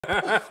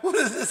What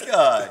is this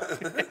guy?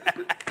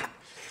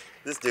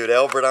 This dude,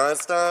 Albert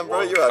Einstein,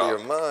 bro, you're out of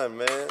your mind,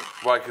 man.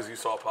 Why, because you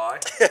saw pie?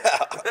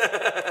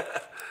 Yeah.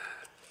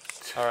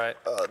 All right.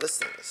 This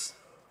thing is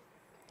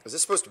this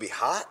supposed to be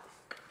hot?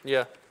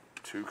 Yeah.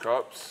 2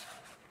 cups.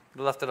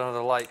 You left it under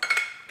the light.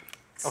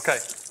 Okay.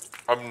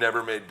 I've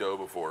never made dough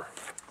before.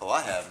 Oh,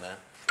 I have, man.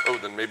 Oh,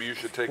 then maybe you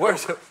should take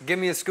Where's give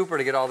me a scooper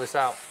to get all this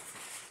out.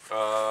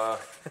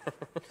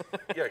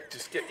 Yeah,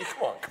 just get,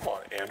 come on,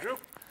 Andrew.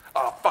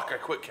 Oh, fuck, I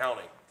quit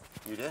counting.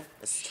 You did?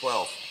 It's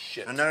 12.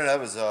 Shit. No, that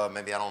was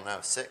maybe, I don't know,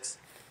 6.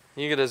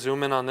 You get a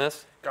zoom in on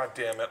this? God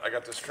damn it, I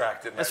got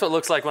distracted. That's what it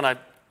looks like when I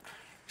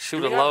shoot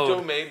Do we a have load.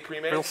 dough made,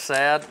 pre-made? Real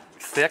sad,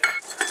 thick.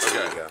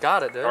 Okay.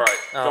 Got it, dude. All right,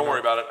 don't worry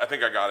about it. I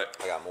think I got it.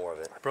 I got more of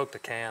it. I broke the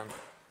can.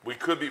 We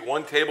could be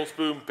 1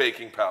 tablespoon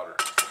baking powder.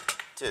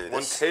 Dude,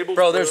 1 tablespoon.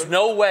 Bro, there's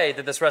no way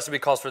that this recipe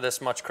calls for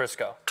this much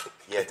Crisco.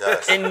 Yeah, it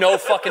does. In no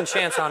fucking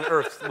chance on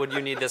earth would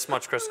you need this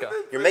much Crisco.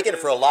 You're making it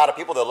for a lot of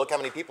people, though. Look how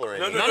many people are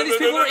in here. None of these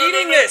people are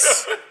eating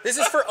this. This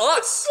is for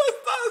us.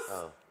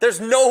 There's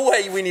no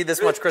way we need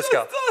this much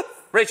Crisco.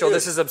 Rachel,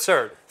 this is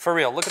absurd. For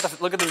real. Look at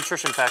the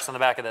nutrition facts on the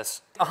back of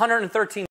this. 113